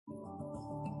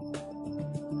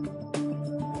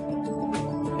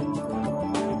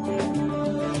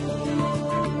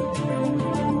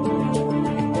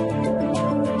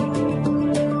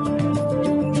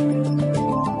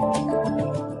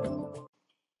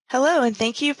Hello, and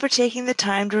thank you for taking the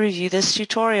time to review this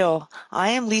tutorial. I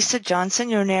am Lisa Johnson,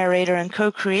 your narrator and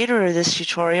co-creator of this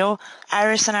tutorial.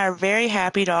 Iris and I are very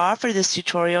happy to offer this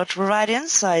tutorial to provide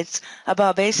insights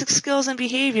about basic skills and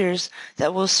behaviors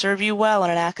that will serve you well in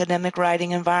an academic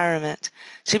writing environment.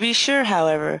 To be sure,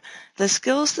 however, the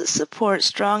skills that support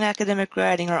strong academic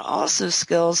writing are also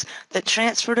skills that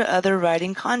transfer to other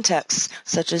writing contexts,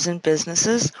 such as in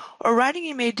businesses or writing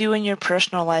you may do in your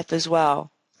personal life as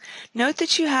well. Note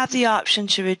that you have the option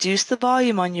to reduce the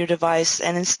volume on your device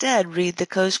and instead read the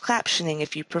closed captioning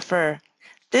if you prefer.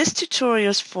 This tutorial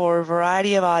is for a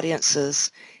variety of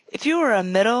audiences. If you are a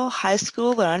middle, high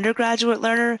school, or undergraduate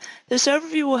learner, this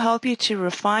overview will help you to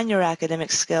refine your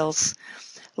academic skills.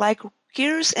 Like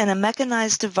gears in a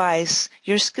mechanized device,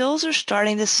 your skills are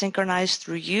starting to synchronize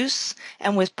through use,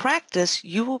 and with practice,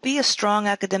 you will be a strong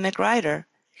academic writer.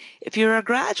 If you're a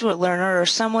graduate learner or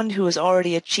someone who has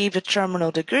already achieved a terminal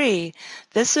degree,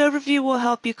 this overview will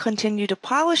help you continue to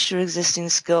polish your existing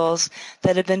skills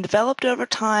that have been developed over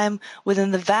time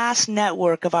within the vast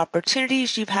network of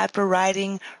opportunities you've had for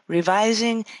writing,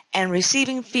 revising, and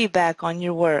receiving feedback on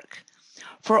your work.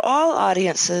 For all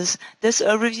audiences, this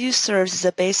overview serves as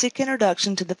a basic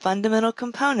introduction to the fundamental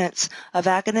components of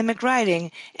academic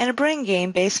writing in a brain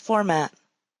game-based format.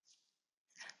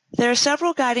 There are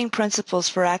several guiding principles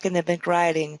for academic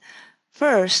writing.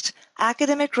 First,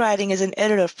 academic writing is an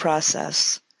iterative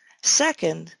process.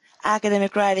 Second,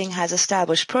 academic writing has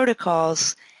established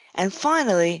protocols. And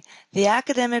finally, the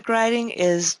academic writing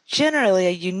is generally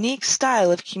a unique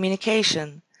style of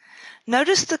communication.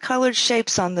 Notice the colored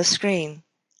shapes on the screen.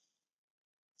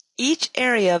 Each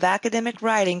area of academic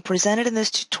writing presented in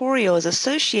this tutorial is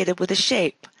associated with a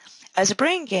shape. As a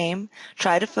brain game,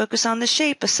 try to focus on the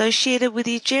shape associated with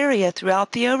each area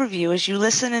throughout the overview as you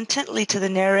listen intently to the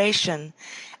narration.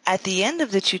 At the end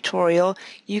of the tutorial,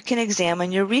 you can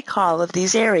examine your recall of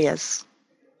these areas.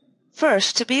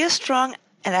 First, to be strong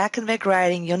at academic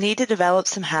writing, you'll need to develop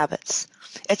some habits.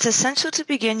 It's essential to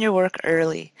begin your work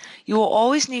early. You will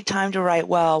always need time to write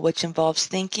well, which involves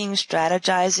thinking,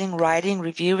 strategizing, writing,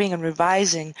 reviewing, and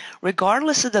revising,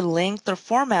 regardless of the length or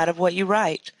format of what you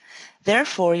write.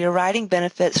 Therefore, your writing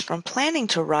benefits from planning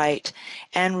to write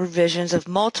and revisions of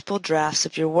multiple drafts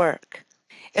of your work.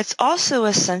 It's also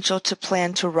essential to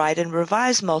plan to write and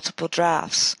revise multiple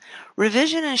drafts.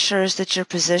 Revision ensures that your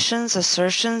positions,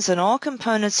 assertions, and all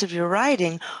components of your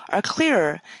writing are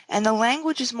clearer and the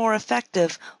language is more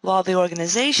effective, while the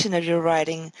organization of your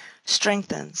writing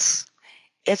strengthens.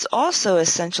 It's also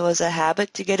essential as a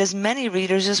habit to get as many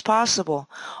readers as possible.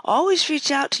 Always reach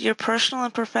out to your personal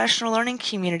and professional learning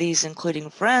communities,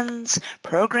 including friends,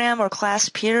 program or class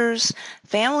peers,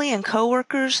 family and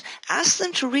coworkers. Ask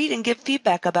them to read and give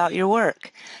feedback about your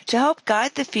work. To help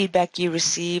guide the feedback you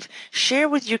receive, share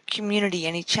with your community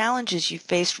any challenges you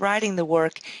faced writing the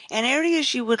work and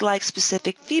areas you would like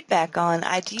specific feedback on,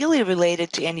 ideally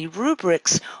related to any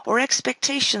rubrics or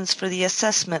expectations for the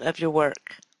assessment of your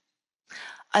work.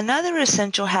 Another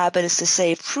essential habit is to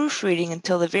save proofreading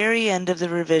until the very end of the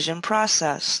revision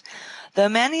process. Though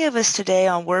many of us today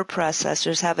on word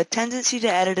processors have a tendency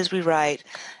to edit as we write,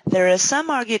 there is some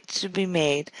argument to be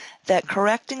made that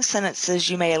correcting sentences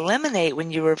you may eliminate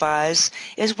when you revise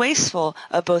is wasteful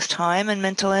of both time and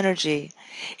mental energy.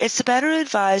 It's better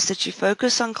advised that you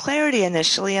focus on clarity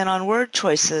initially and on word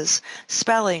choices,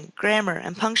 spelling, grammar,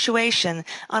 and punctuation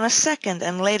on a second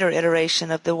and later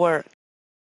iteration of the work.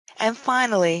 And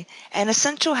finally, an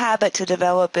essential habit to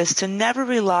develop is to never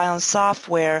rely on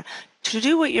software to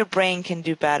do what your brain can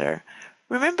do better.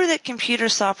 Remember that computer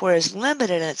software is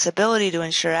limited in its ability to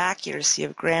ensure accuracy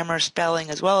of grammar, spelling,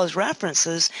 as well as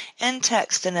references in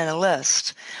text and in a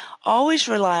list. Always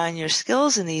rely on your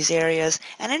skills in these areas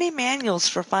and any manuals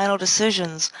for final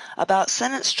decisions about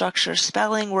sentence structure,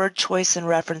 spelling, word choice, and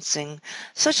referencing,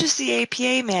 such as the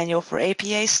APA manual for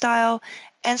APA style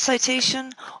and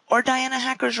citation, or Diana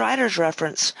Hacker's Writer's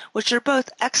Reference, which are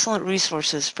both excellent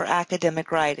resources for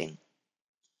academic writing.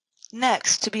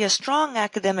 Next, to be a strong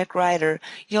academic writer,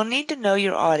 you'll need to know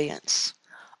your audience.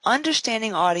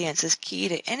 Understanding audience is key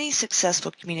to any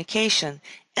successful communication,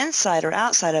 inside or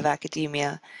outside of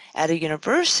academia. At a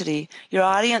university, your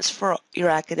audience for your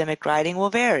academic writing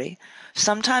will vary.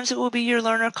 Sometimes it will be your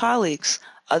learner colleagues.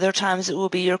 Other times it will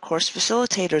be your course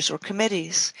facilitators or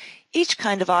committees. Each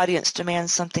kind of audience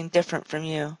demands something different from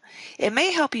you. It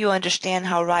may help you understand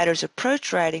how writers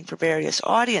approach writing for various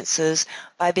audiences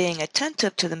by being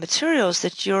attentive to the materials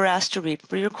that you are asked to read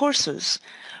for your courses.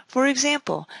 For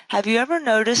example, have you ever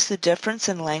noticed the difference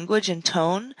in language and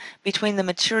tone between the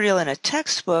material in a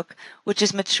text textbook, which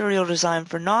is material designed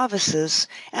for novices,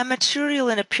 and material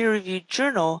in a peer-reviewed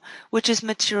journal, which is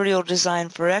material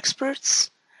designed for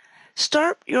experts?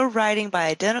 Start your writing by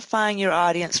identifying your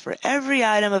audience for every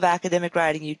item of academic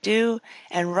writing you do,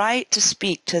 and write to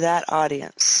speak to that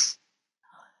audience.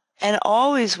 And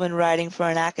always when writing for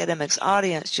an academic's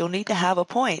audience, you'll need to have a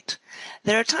point.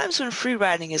 There are times when free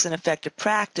writing is an effective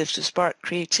practice to spark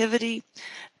creativity,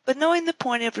 but knowing the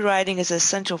point of your writing is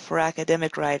essential for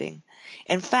academic writing.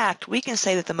 In fact, we can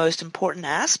say that the most important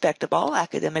aspect of all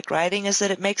academic writing is that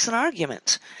it makes an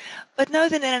argument. But know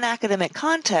that in an academic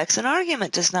context, an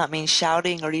argument does not mean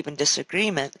shouting or even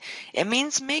disagreement. It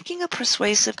means making a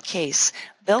persuasive case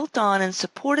built on and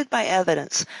supported by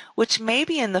evidence, which may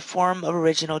be in the form of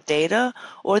original data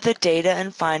or the data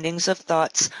and findings of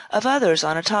thoughts of others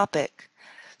on a topic.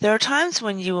 There are times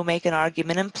when you will make an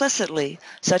argument implicitly,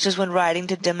 such as when writing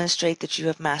to demonstrate that you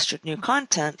have mastered new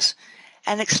content.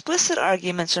 And explicit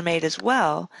arguments are made as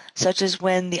well, such as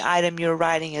when the item you're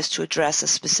writing is to address a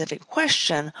specific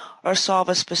question or solve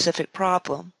a specific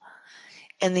problem.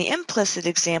 In the implicit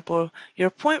example,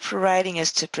 your point for writing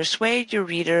is to persuade your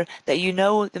reader that you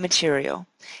know the material.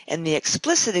 In the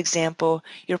explicit example,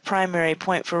 your primary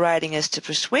point for writing is to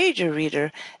persuade your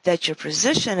reader that your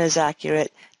position is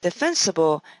accurate,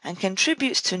 defensible, and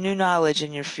contributes to new knowledge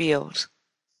in your field.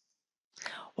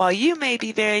 While you may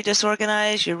be very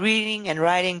disorganized, your reading and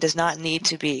writing does not need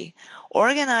to be.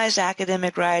 Organized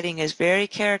academic writing is very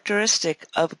characteristic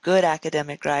of good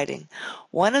academic writing.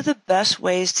 One of the best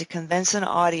ways to convince an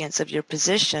audience of your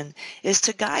position is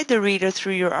to guide the reader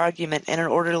through your argument in an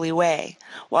orderly way.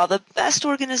 While the best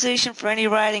organization for any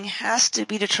writing has to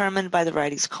be determined by the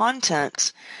writing's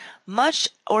content, much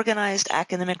organized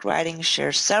academic writing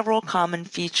shares several common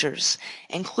features,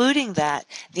 including that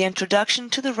the introduction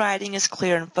to the writing is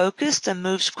clear and focused and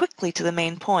moves quickly to the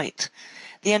main point.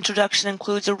 The introduction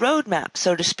includes a roadmap,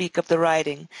 so to speak, of the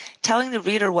writing, telling the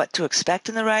reader what to expect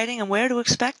in the writing and where to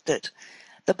expect it.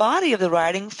 The body of the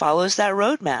writing follows that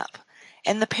roadmap.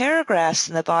 And the paragraphs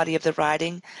in the body of the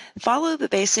writing follow the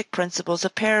basic principles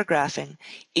of paragraphing.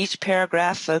 Each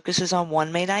paragraph focuses on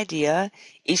one main idea,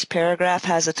 each paragraph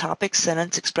has a topic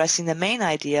sentence expressing the main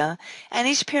idea, and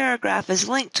each paragraph is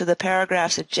linked to the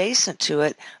paragraphs adjacent to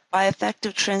it by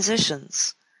effective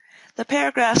transitions. The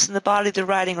paragraphs in the body of the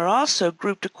writing are also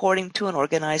grouped according to an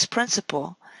organized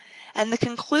principle, and the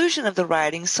conclusion of the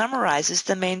writing summarizes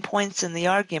the main points in the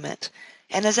argument.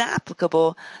 And as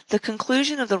applicable, the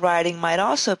conclusion of the writing might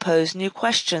also pose new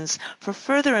questions for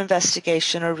further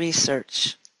investigation or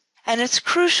research. And it's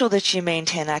crucial that you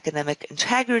maintain academic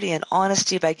integrity and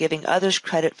honesty by giving others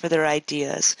credit for their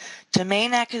ideas. To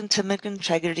maintain academic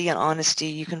integrity and honesty,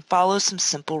 you can follow some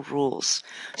simple rules.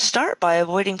 Start by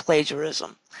avoiding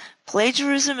plagiarism.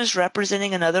 Plagiarism is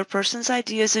representing another person's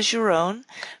ideas as your own.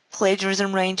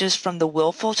 Plagiarism ranges from the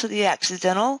willful to the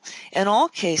accidental. In all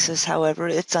cases, however,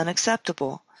 it's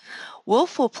unacceptable.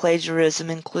 Willful plagiarism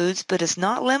includes but is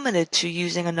not limited to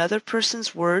using another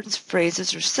person's words,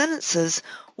 phrases, or sentences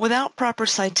without proper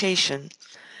citation,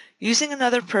 using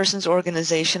another person's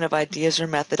organization of ideas or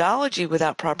methodology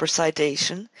without proper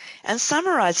citation, and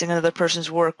summarizing another person's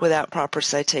work without proper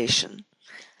citation.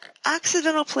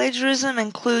 Accidental plagiarism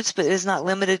includes but is not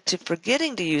limited to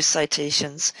forgetting to use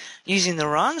citations, using the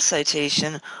wrong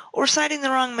citation, or citing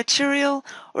the wrong material,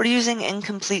 or using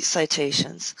incomplete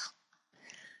citations.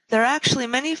 There are actually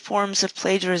many forms of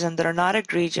plagiarism that are not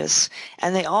egregious,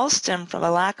 and they all stem from a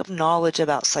lack of knowledge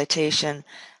about citation.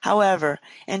 However,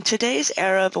 in today's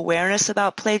era of awareness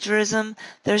about plagiarism,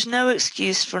 there's no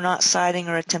excuse for not citing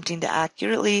or attempting to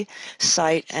accurately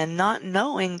cite and not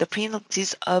knowing the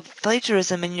penalties of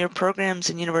plagiarism in your programs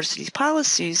and university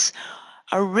policies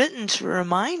are written to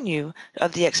remind you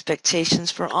of the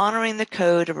expectations for honoring the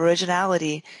code of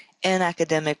originality in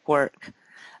academic work.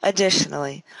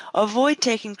 Additionally, avoid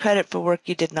taking credit for work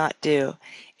you did not do.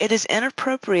 It is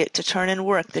inappropriate to turn in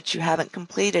work that you haven't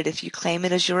completed if you claim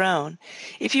it as your own.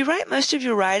 If you write most of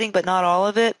your writing but not all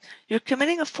of it, you're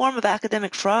committing a form of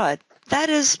academic fraud. That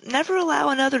is, never allow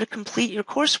another to complete your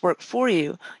coursework for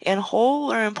you, in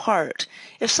whole or in part.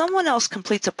 If someone else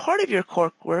completes a part of your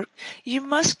coursework, you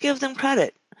must give them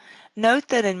credit. Note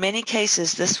that in many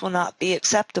cases this will not be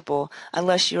acceptable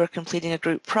unless you are completing a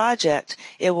group project.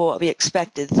 It will be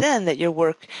expected then that your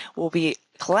work will be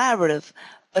collaborative,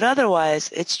 but otherwise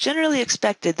it's generally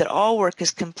expected that all work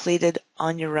is completed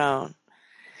on your own.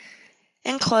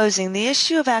 In closing, the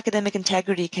issue of academic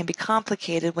integrity can be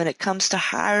complicated when it comes to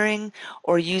hiring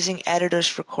or using editors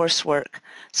for coursework.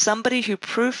 Somebody who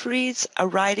proofreads a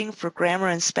writing for grammar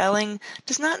and spelling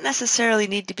does not necessarily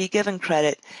need to be given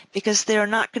credit because they are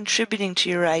not contributing to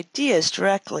your ideas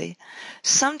directly.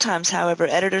 Sometimes, however,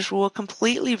 editors will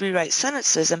completely rewrite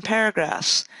sentences and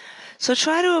paragraphs. So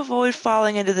try to avoid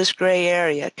falling into this gray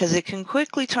area because it can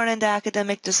quickly turn into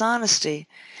academic dishonesty.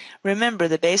 Remember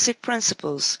the basic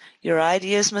principles. Your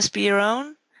ideas must be your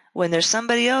own. When they're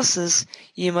somebody else's,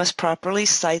 you must properly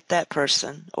cite that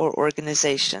person or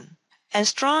organization. And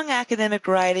strong academic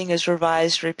writing is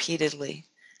revised repeatedly.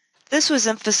 This was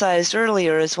emphasized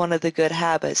earlier as one of the good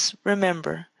habits.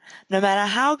 Remember, no matter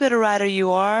how good a writer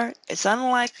you are, it's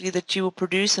unlikely that you will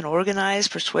produce an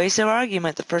organized, persuasive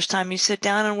argument the first time you sit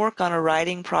down and work on a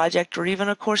writing project or even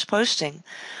a course posting.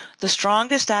 The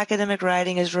strongest academic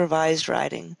writing is revised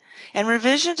writing. And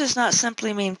revision does not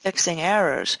simply mean fixing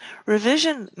errors.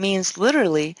 Revision means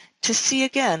literally to see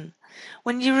again.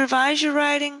 When you revise your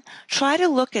writing, try to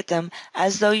look at them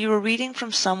as though you were reading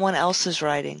from someone else's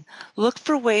writing. Look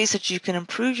for ways that you can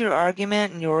improve your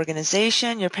argument and your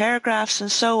organization, your paragraphs,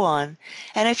 and so on.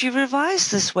 And if you revise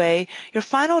this way, your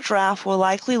final draft will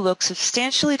likely look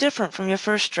substantially different from your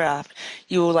first draft.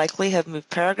 You will likely have moved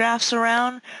paragraphs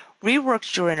around,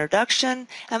 reworked your introduction,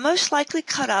 and most likely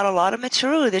cut out a lot of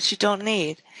material that you don't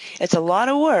need. It's a lot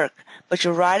of work, but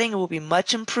your writing will be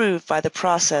much improved by the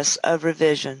process of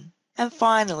revision. And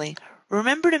finally,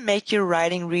 remember to make your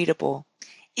writing readable.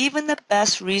 Even the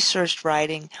best researched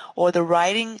writing or the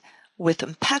writing with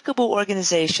impeccable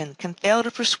organization can fail to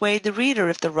persuade the reader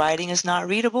if the writing is not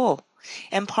readable.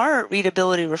 In part,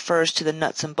 readability refers to the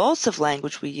nuts and bolts of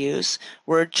language we use,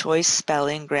 word choice,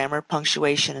 spelling, grammar,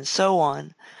 punctuation, and so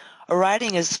on. A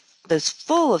writing that's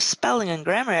full of spelling and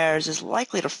grammar errors is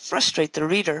likely to frustrate the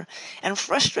reader, and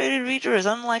frustrated reader is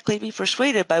unlikely to be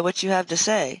persuaded by what you have to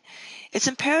say. It's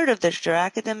imperative that your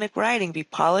academic writing be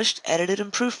polished, edited,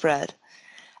 and proofread.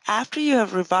 After you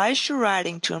have revised your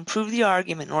writing to improve the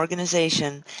argument and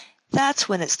organization, that's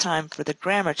when it's time for the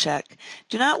grammar check.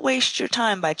 Do not waste your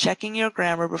time by checking your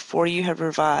grammar before you have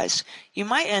revised. You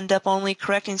might end up only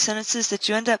correcting sentences that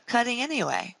you end up cutting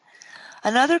anyway.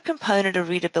 Another component of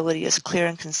readability is clear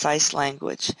and concise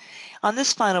language. On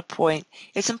this final point,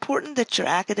 it's important that your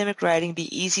academic writing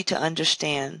be easy to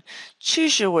understand.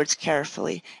 Choose your words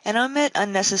carefully and omit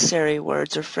unnecessary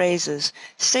words or phrases.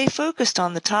 Stay focused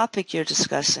on the topic you're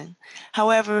discussing.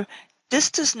 However,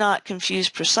 this does not confuse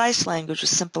precise language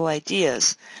with simple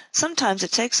ideas. Sometimes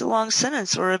it takes a long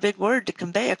sentence or a big word to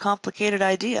convey a complicated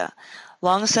idea.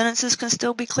 Long sentences can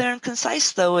still be clear and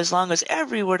concise, though, as long as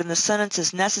every word in the sentence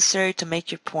is necessary to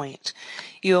make your point.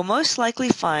 You will most likely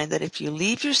find that if you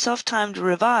leave yourself time to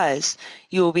revise,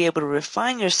 you will be able to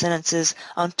refine your sentences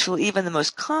until even the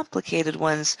most complicated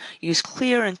ones use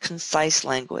clear and concise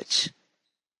language.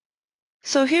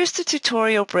 So here's the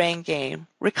tutorial brain game.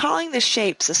 Recalling the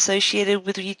shapes associated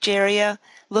with each area,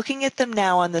 looking at them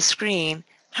now on the screen,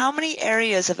 how many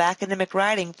areas of academic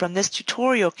writing from this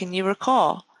tutorial can you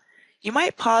recall? You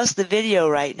might pause the video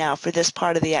right now for this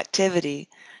part of the activity,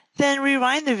 then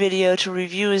rewind the video to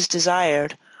review as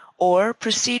desired, or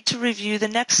proceed to review the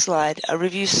next slide, a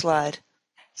review slide.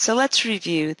 So let's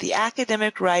review. The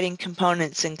academic writing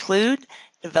components include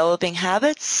developing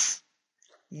habits,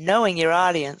 knowing your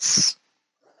audience,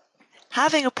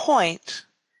 having a point,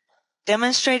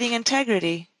 demonstrating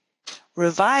integrity,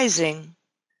 revising,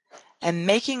 and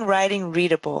making writing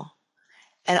readable.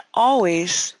 And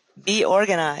always be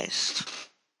organized.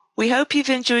 We hope you've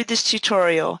enjoyed this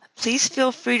tutorial. Please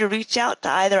feel free to reach out to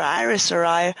either Iris or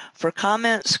I for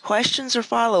comments, questions, or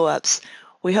follow-ups.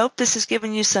 We hope this has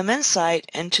given you some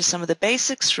insight into some of the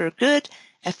basics for good,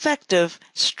 effective,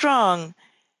 strong,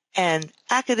 and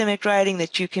academic writing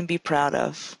that you can be proud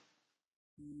of.